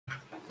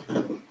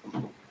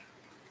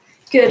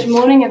Good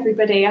morning,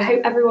 everybody. I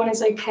hope everyone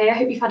is okay. I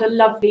hope you've had a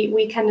lovely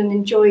weekend and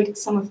enjoyed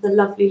some of the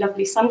lovely,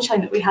 lovely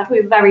sunshine that we had.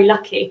 We were very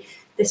lucky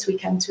this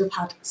weekend to have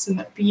had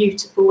some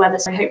beautiful weather.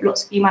 So I hope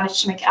lots of you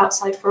managed to make it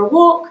outside for a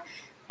walk,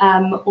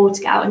 or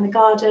to get out in the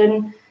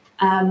garden,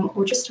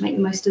 or just to make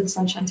the most of the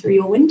sunshine through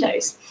your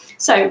windows.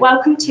 So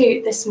welcome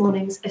to this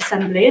morning's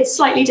assembly. It's a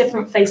slightly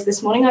different face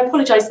this morning. I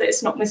apologise that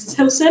it's not Mrs.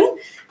 Hilson.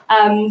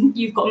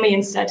 You've got me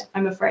instead,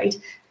 I'm afraid.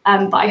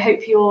 But I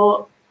hope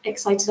you're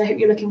excited. I hope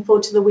you're looking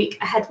forward to the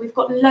week ahead. We've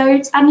got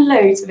loads and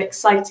loads of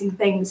exciting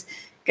things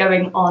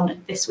going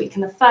on this week.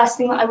 And the first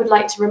thing that I would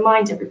like to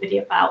remind everybody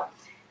about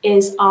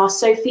is our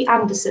Sophie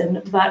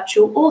Anderson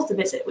virtual author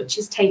visit, which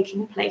is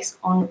taking place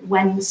on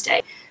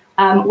Wednesday.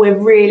 We're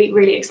really,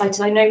 really excited.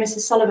 I know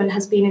Mrs. Sullivan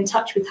has been in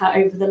touch with her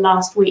over the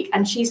last week,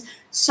 and she's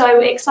so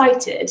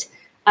excited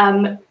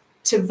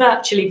to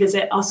virtually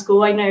visit our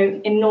school. I know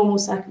in normal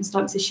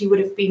circumstances she would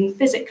have been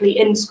physically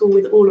in school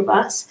with all of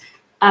us,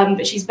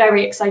 but she's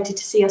very excited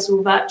to see us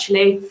all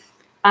virtually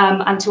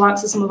and to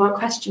answer some of our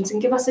questions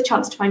and give us a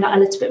chance to find out a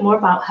little bit more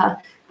about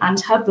her and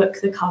her book,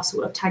 The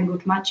Castle of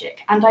Tangled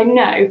Magic. And I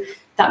know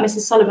that Mrs.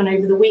 Sullivan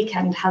over the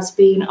weekend has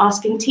been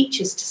asking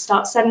teachers to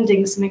start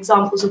sending some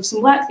examples of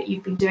some work that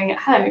you've been doing at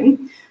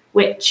home,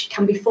 which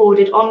can be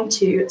forwarded on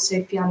to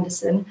Sophie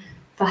Anderson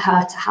for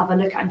her to have a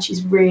look at. And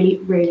she's really,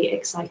 really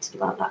excited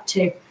about that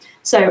too.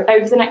 So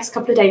over the next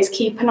couple of days,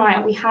 keep an eye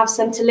out. We have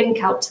sent a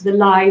link out to the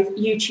live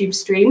YouTube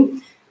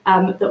stream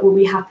that will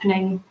be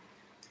happening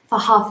for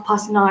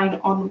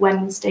 9:30 on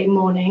Wednesday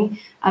morning.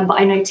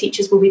 But I know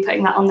teachers will be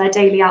putting that on their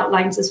daily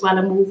outlines as well,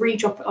 and we'll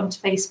re-drop it onto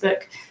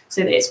Facebook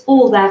so that it's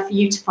all there for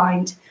you to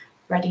find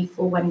ready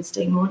for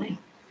Wednesday morning.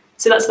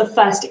 So that's the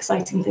first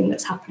exciting thing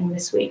that's happening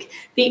this week.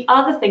 The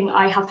other thing that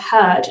I have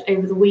heard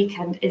over the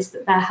weekend is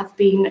that there have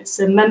been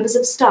some members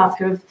of staff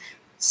who have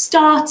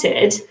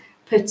started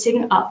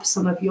putting up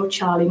some of your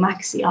Charlie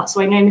Mackesy art.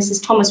 So I know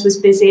Mrs. Thomas was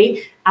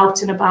busy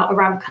out and about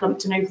around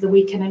Cullompton over the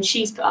weekend, and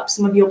she's put up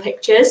some of your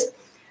pictures.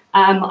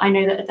 I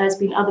know that there's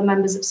been other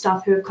members of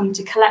staff who have come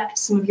to collect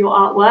some of your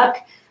artwork,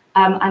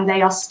 and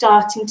they are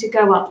starting to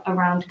go up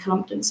around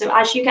Cullompton. So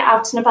as you get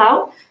out and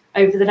about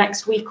over the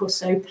next week or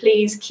so,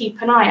 please keep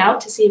an eye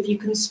out to see if you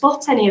can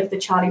spot any of the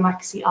Charlie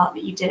Mackesy art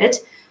that you did.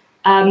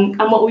 And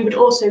what we would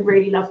also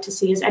really love to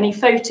see is any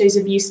photos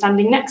of you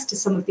standing next to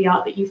some of the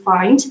art that you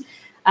find,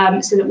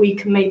 so that we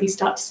can maybe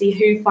start to see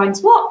who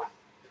finds what,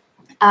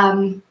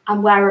 and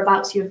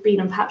whereabouts you have been,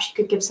 and perhaps you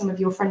could give some of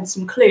your friends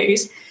some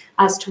clues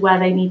as to where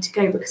they need to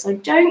go, because I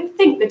don't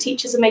think the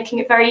teachers are making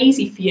it very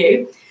easy for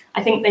you.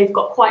 I think they've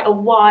got quite a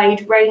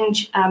wide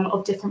range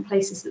of different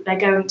places that they're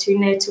going to,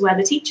 near to where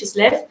the teachers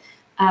live,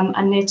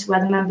 and near to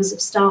where the members of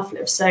staff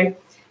live. So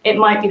it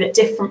might be that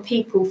different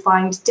people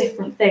find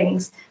different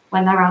things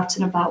when they're out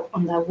and about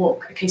on their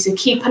walk. Okay, so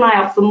keep an eye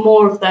out for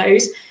more of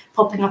those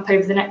popping up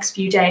over the next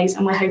few days,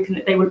 and we're hoping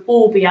that they will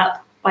all be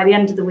up by the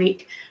end of the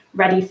week,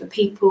 ready for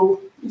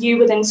people, you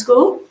within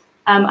school,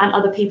 and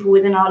other people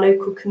within our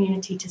local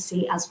community to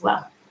see as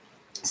well.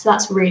 So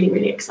that's really,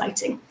 really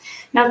exciting.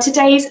 Now,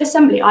 today's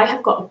assembly, I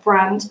have got a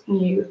brand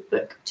new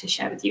book to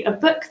share with you, a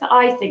book that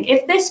I think,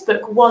 if this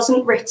book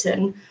wasn't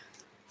written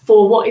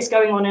for what is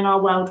going on in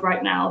our world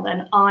right now,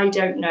 then I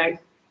don't know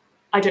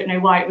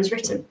why it was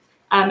written.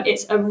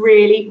 It's a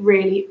really,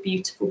 really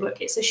beautiful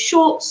book. It's a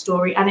short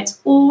story, and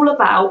it's all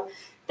about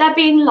there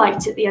being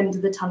light at the end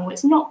of the tunnel.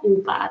 It's not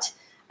all bad.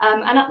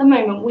 And at the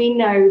moment, we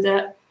know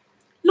that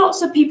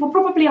lots of people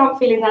probably aren't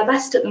feeling their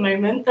best at the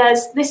moment.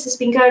 This has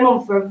been going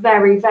on for a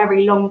very,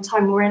 very long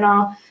time. We're in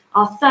our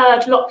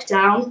third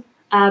lockdown.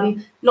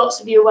 Lots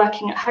of you are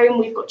working at home.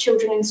 We've got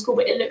children in school,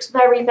 but it looks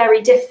very,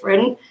 very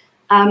different.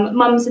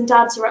 Mums and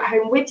dads are at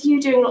home with you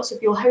doing lots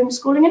of your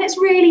homeschooling, and it's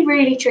really,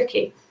 really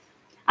tricky.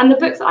 And the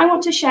book that I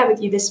want to share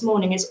with you this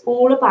morning is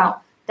all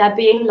about there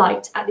being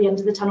light at the end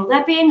of the tunnel,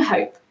 there being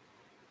hope.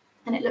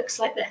 And it looks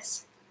like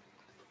this.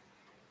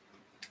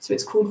 So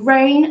it's called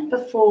Rain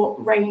Before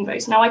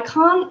Rainbows. Now I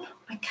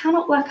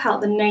cannot work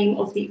out the name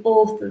of the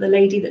author, the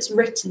lady that's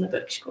written the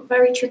book. She's got a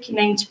very tricky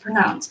name to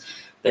pronounce.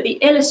 But the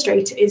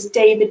illustrator is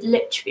David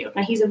Litchfield.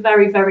 Now he's a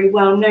very, very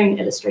well-known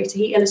illustrator.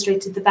 He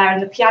illustrated The Bear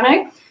and the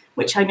Piano,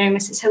 which I know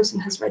Mrs. Hilson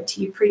has read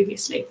to you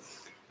previously.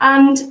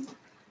 And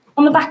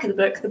on the back of the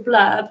book, the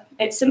blurb,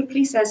 it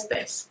simply says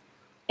this: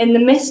 in the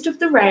mist of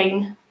the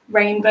rain,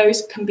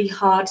 rainbows can be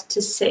hard to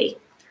see,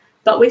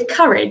 but with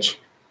courage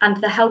and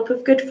the help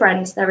of good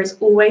friends, there is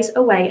always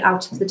a way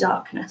out of the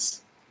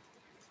darkness.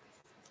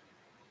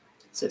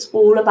 So it's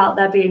all about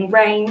there being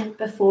rain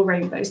before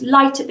rainbows,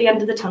 light at the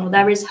end of the tunnel,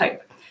 there is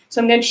hope.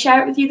 So I'm going to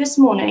share it with you this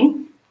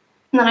morning,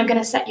 and then I'm going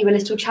to set you a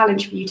little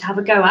challenge for you to have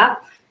a go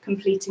at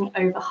completing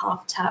over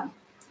half term.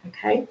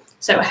 Okay,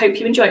 so I hope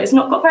you enjoy it. It's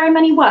not got very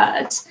many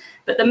words,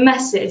 but the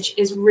message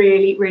is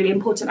really, really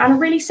important, and a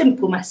really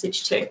simple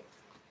message too.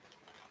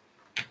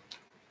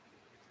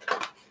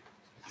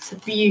 It's a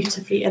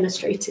beautifully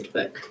illustrated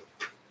book.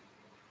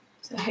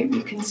 So I hope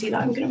you can see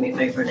that. I'm going to move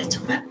over a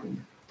little bit.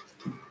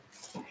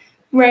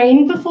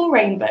 Rain before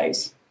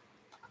rainbows,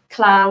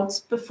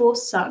 clouds before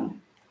sun.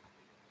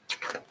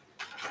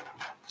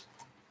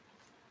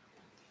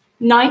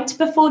 Night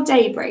before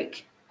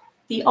daybreak,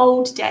 the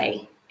old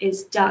day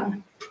is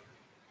done.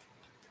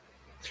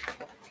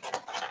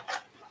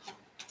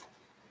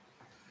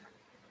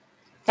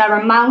 There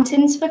are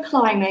mountains for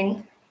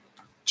climbing,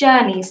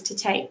 journeys to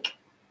take.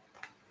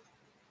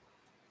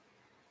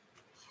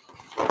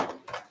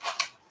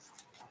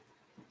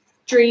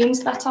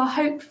 Dreams that are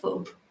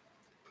hopeful,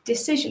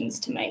 decisions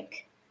to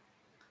make.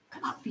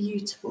 Look at that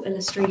beautiful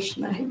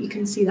illustration. I hope you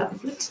can see that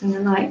reflected in the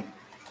light.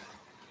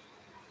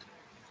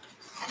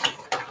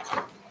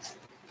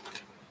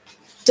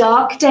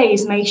 Dark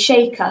days may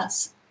shake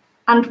us,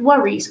 and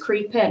worries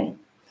creep in,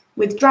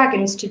 with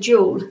dragons to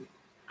duel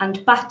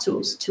and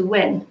battles to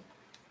win.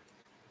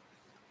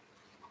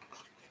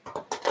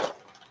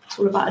 It's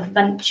all about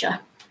adventure.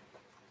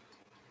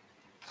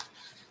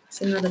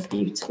 It's another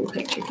beautiful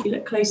picture. If you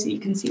look closely, you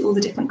can see all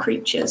the different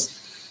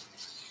creatures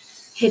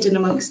hidden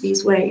amongst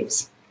these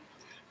waves.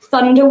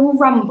 Thunder will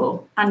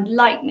rumble and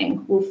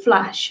lightning will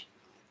flash.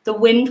 The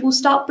wind will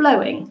start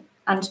blowing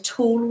and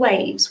tall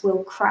waves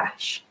will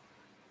crash.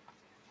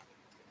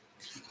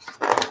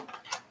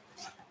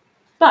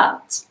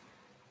 But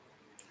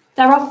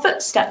there are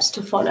footsteps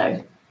to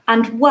follow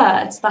and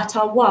words that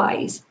are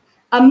wise,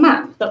 a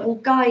map that will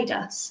guide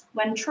us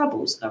when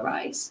troubles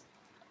arise.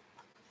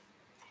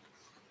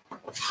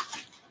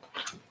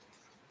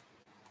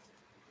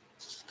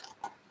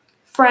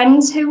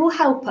 Friends who will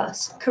help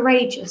us,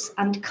 courageous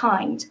and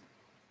kind,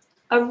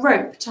 a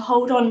rope to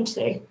hold on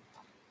to,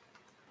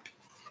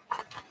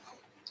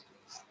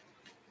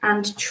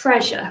 and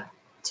treasure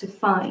to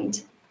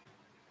find.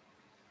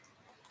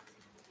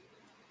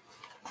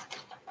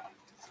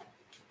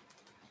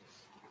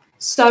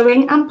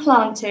 Sowing and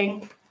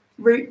planting,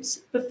 roots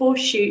before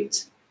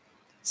shoot,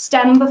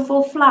 stem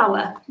before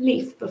flower,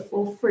 leaf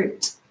before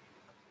fruit.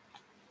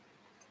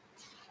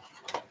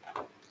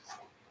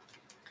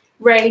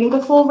 Rain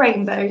before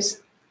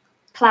rainbows,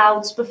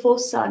 clouds before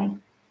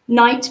sun,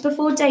 night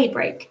before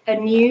daybreak, a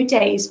new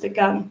day's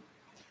begun.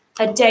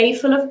 A day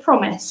full of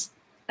promise,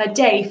 a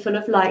day full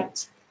of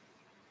light.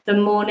 The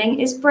morning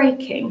is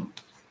breaking,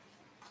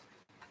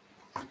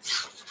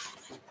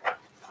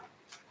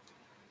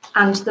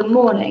 and the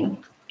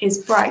morning is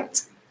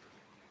bright.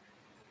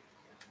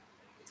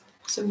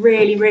 It's a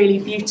really, really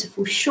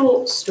beautiful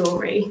short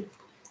story.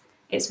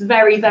 It's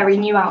very, very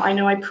new out. I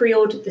know I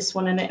pre-ordered this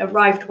one and it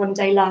arrived one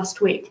day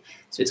last week.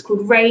 So it's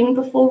called Rain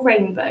Before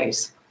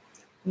Rainbows.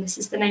 And this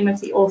is the name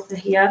of the author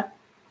here.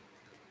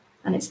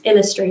 And it's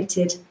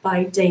illustrated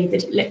by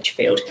David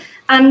Litchfield.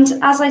 And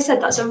as I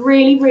said, that's a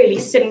really, really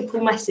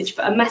simple message,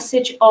 but a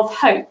message of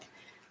hope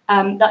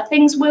that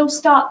things will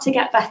start to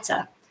get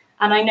better.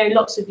 And I know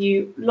lots of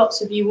you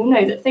will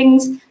know that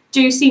things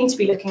do seem to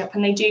be looking up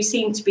and they do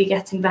seem to be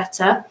getting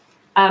better.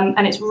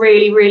 And it's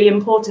really, really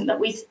important that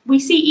we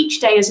see each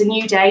day as a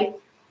new day,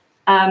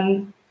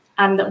 and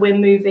that we're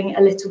moving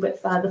a little bit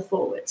further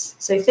forwards.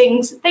 So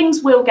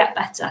things will get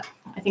better,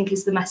 I think,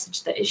 is the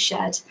message that is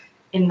shared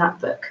in that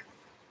book.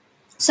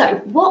 So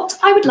what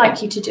I would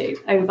like you to do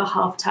over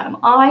half term,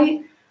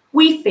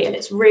 we feel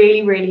it's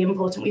really, really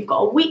important. We've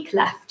got a week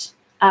left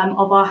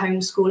of our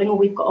homeschooling, or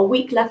we've got a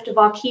week left of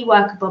our key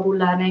worker bubble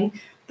learning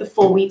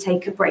before we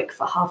take a break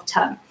for half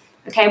term.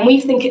 Okay, and we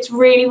think it's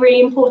really,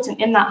 really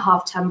important in that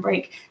half-term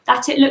break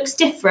that it looks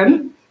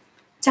different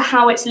to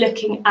how it's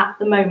looking at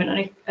the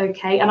moment,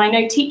 okay? And I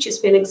know teachers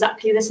feel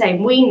exactly the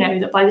same. We know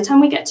that by the time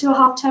we get to a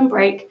half-term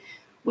break,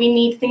 we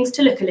need things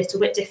to look a little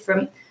bit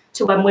different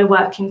to when we're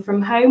working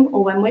from home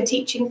or when we're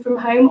teaching from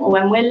home or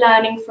when we're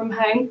learning from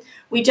home.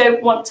 We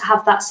don't want to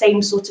have that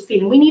same sort of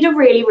feeling. We need a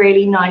really,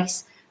 really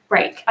nice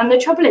break. And the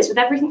trouble is, with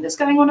everything that's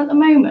going on at the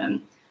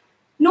moment,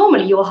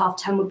 normally your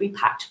half term would be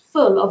packed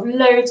full of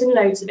loads and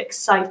loads of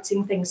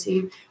exciting things.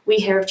 So we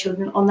hear of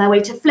children on their way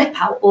to flip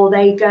out, or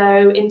they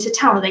go into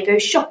town, or they go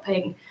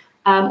shopping,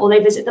 or they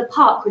visit the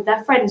park with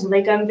their friends, or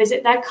they go and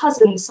visit their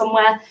cousins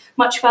somewhere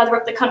much further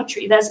up the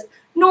country.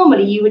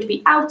 Normally you would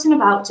be out and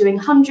about doing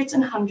hundreds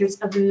and hundreds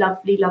of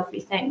lovely,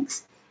 lovely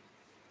things.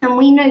 And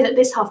we know that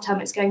this half term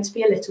is going to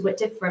be a little bit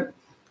different.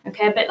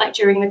 Okay, a bit like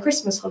during the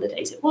Christmas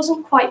holidays. It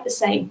wasn't quite the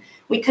same.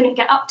 We couldn't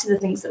get up to the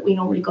things that we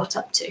normally got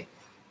up to.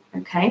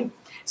 Okay.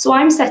 So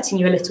I'm setting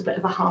you a little bit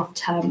of a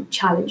half-term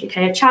challenge,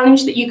 okay? A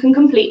challenge that you can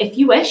complete if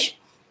you wish,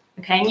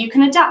 okay? And you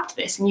can adapt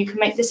this and you can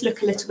make this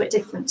look a little bit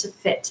different to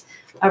fit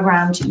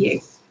around you,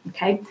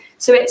 okay?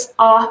 So it's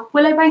our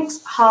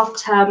Willowbanks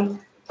half-term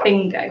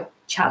bingo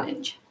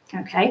challenge,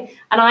 okay?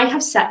 And I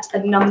have set a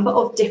number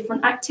of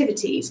different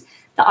activities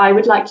that I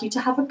would like you to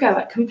have a go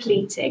at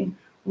completing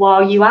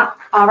while you are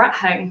at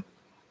home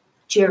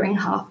during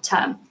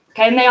half-term,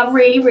 okay? And they are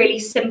really, really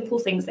simple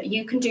things that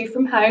you can do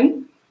from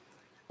home,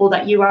 or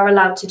that you are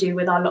allowed to do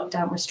with our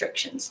lockdown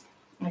restrictions,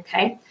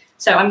 okay?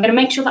 So I'm gonna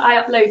make sure that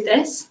I upload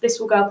this. This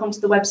will go up onto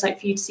the website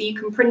for you to see. You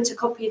can print a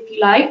copy if you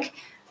like,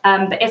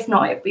 but if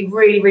not, it'd be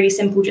really, really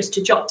simple just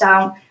to jot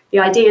down the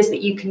ideas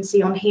that you can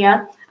see on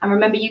here. And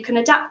remember, you can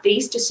adapt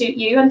these to suit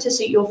you and to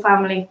suit your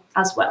family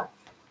as well,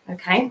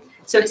 okay?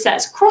 So it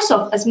says, cross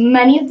off as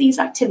many of these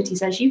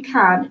activities as you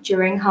can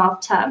during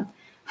half term.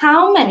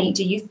 How many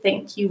do you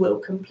think you will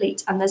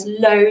complete? And there's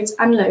loads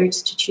and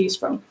loads to choose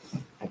from.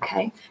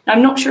 Okay, now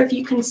I'm not sure if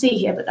you can see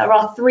here, but there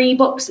are 3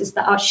 boxes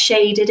that are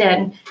shaded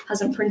in.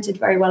 Hasn't printed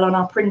very well on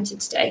our printer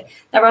today.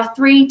 There are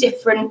 3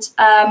 different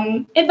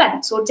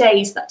events or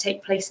days that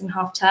take place in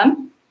half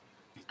term.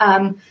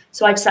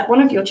 So I've set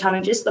one of your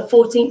challenges, the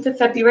 14th of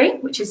February,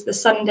 which is the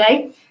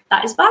Sunday.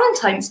 That is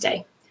Valentine's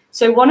Day.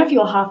 So one of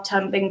your half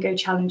term bingo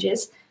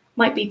challenges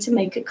might be to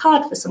make a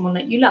card for someone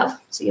that you love.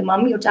 So your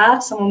mum, your dad,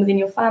 someone within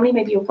your family,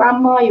 maybe your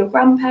grandma, your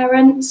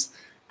grandparents,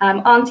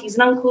 aunties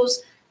and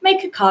uncles.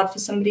 Make a card for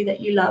somebody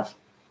that you love.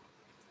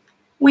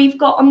 We've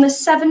got on the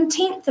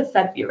 17th of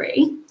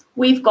February,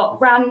 we've got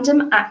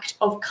Random Act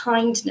of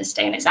Kindness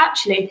Day. And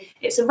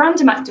it's a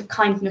random act of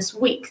kindness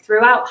week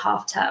throughout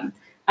half term.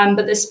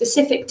 But the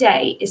specific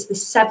day is the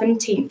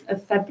 17th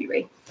of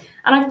February.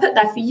 And I've put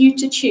there for you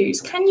to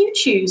choose. Can you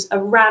choose a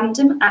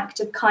random act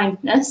of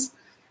kindness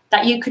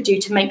that you could do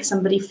to make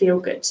somebody feel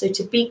good? So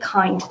to be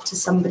kind to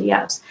somebody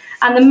else.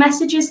 And the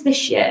messages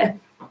this year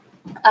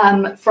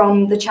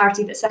from the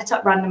charity that set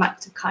up Random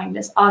Act of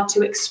Kindness are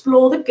to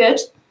explore the good,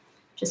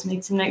 just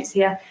made some notes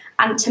here,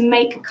 and to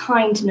make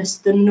kindness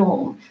the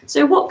norm.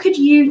 So what could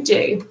you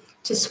do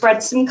to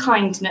spread some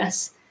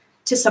kindness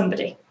to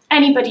somebody?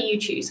 Anybody you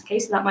choose, okay?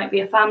 So that might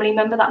be a family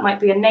member, that might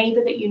be a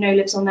neighbour that you know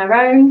lives on their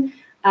own.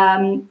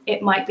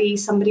 It might be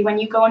somebody when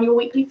you go on your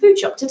weekly food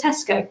shop to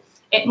Tesco.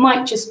 It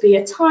might just be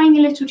a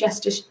tiny little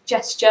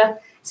gesture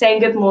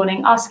saying good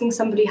morning, asking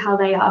somebody how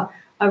they are,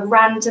 a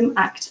random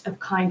act of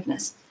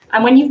kindness.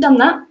 And when you've done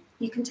that,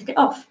 you can tick it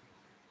off.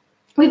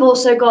 We've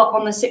also got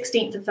on the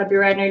 16th of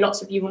February, I know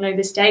lots of you will know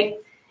this date,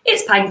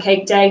 it's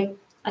Pancake Day.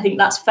 I think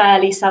that's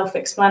fairly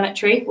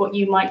self-explanatory, what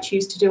you might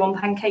choose to do on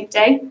Pancake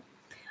Day.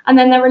 And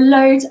then there are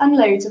loads and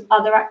loads of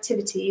other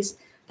activities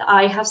that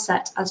I have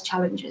set as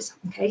challenges,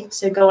 okay?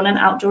 So go on an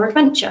outdoor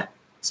adventure,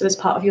 so as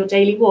part of your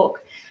daily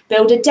walk.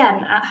 Build a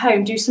den at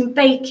home, do some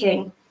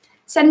baking,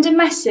 send a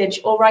message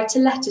or write a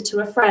letter to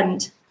a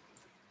friend.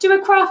 Do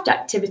a craft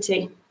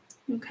activity.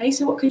 Okay,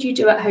 so what could you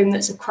do at home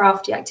that's a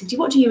crafty activity?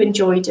 What do you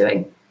enjoy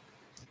doing?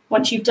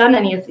 Once you've done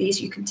any of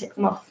these, you can tick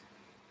them off.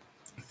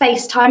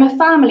 FaceTime a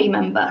family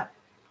member.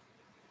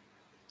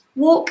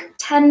 Walk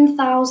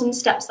 10,000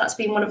 steps. That's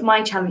been one of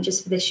my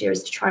challenges for this year,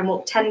 is to try and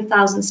walk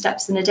 10,000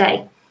 steps in a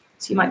day.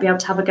 So you might be able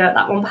to have a go at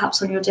that one,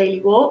 perhaps on your daily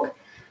walk.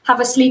 Have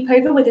a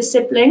sleepover with a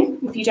sibling.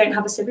 If you don't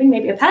have a sibling,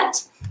 maybe a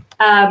pet,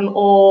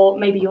 or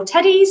maybe your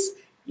teddies.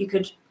 You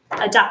could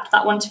adapt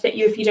that one to fit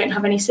you if you don't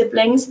have any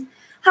siblings.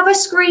 Have a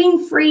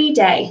screen-free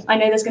day. I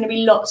know there's going to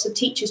be lots of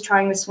teachers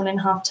trying this one in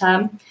half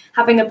term.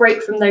 Having a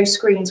break from those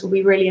screens will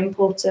be really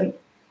important.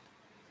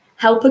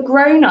 Help a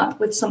grown-up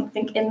with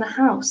something in the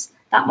house.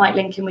 That might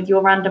link in with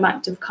your random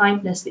act of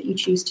kindness that you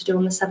choose to do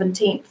on the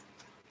 17th.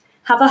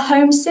 Have a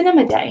home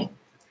cinema day.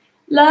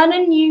 Learn a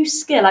new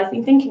skill. I've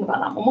been thinking about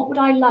that one. What would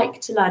I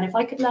like to learn? If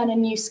I could learn a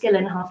new skill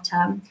in half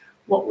term,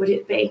 what would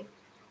it be?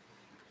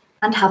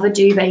 And have a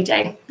duvet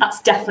day.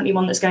 That's definitely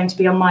one that's going to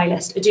be on my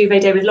list. A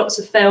duvet day with lots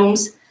of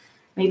films,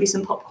 maybe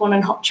some popcorn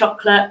and hot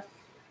chocolate.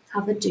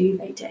 Have a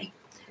duvet day.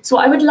 So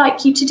what I would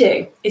like you to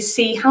do is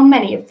see how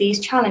many of these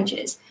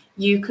challenges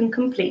you can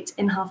complete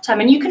in half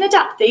term. And you can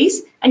adapt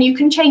these and you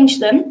can change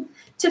them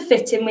to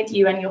fit in with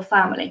you and your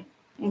family.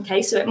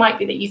 Okay, so it might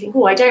be that you think,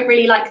 oh, I don't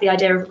really like the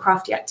idea of a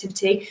crafty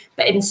activity,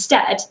 but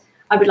instead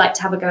I would like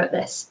to have a go at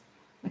this.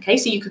 Okay,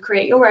 so you could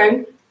create your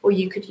own, or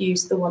you could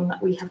use the one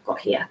that we have got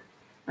here.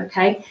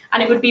 Okay,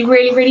 and it would be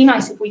really, really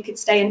nice if we could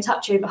stay in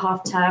touch over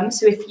half term.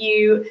 So if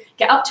you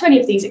get up to any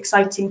of these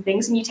exciting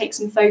things and you take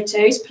some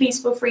photos, please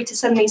feel free to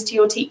send these to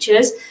your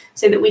teachers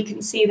so that we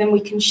can see them, we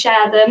can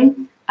share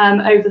them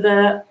over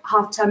the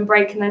half term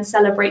break, and then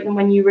celebrate them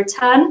when you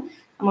return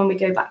and when we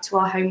go back to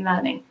our home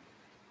learning.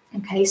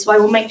 Okay, so I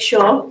will make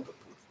sure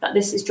that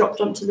this is dropped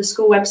onto the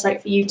school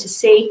website for you to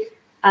see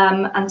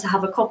and to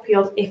have a copy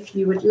of if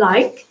you would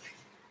like.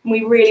 And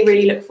we really,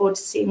 really look forward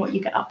to seeing what you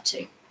get up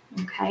to.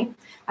 Okay,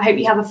 I hope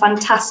you have a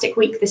fantastic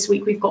week this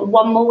week. We've got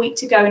one more week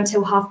to go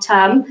until half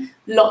term.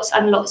 Lots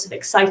and lots of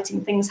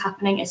exciting things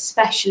happening,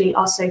 especially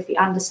our Sophie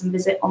Anderson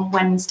visit on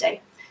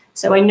Wednesday.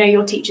 So I know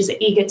your teachers are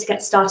eager to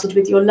get started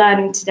with your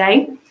learning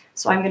today.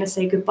 So I'm going to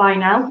say goodbye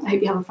now. I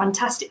hope you have a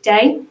fantastic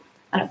day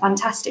and a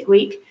fantastic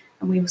week,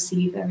 and we will see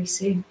you very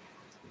soon.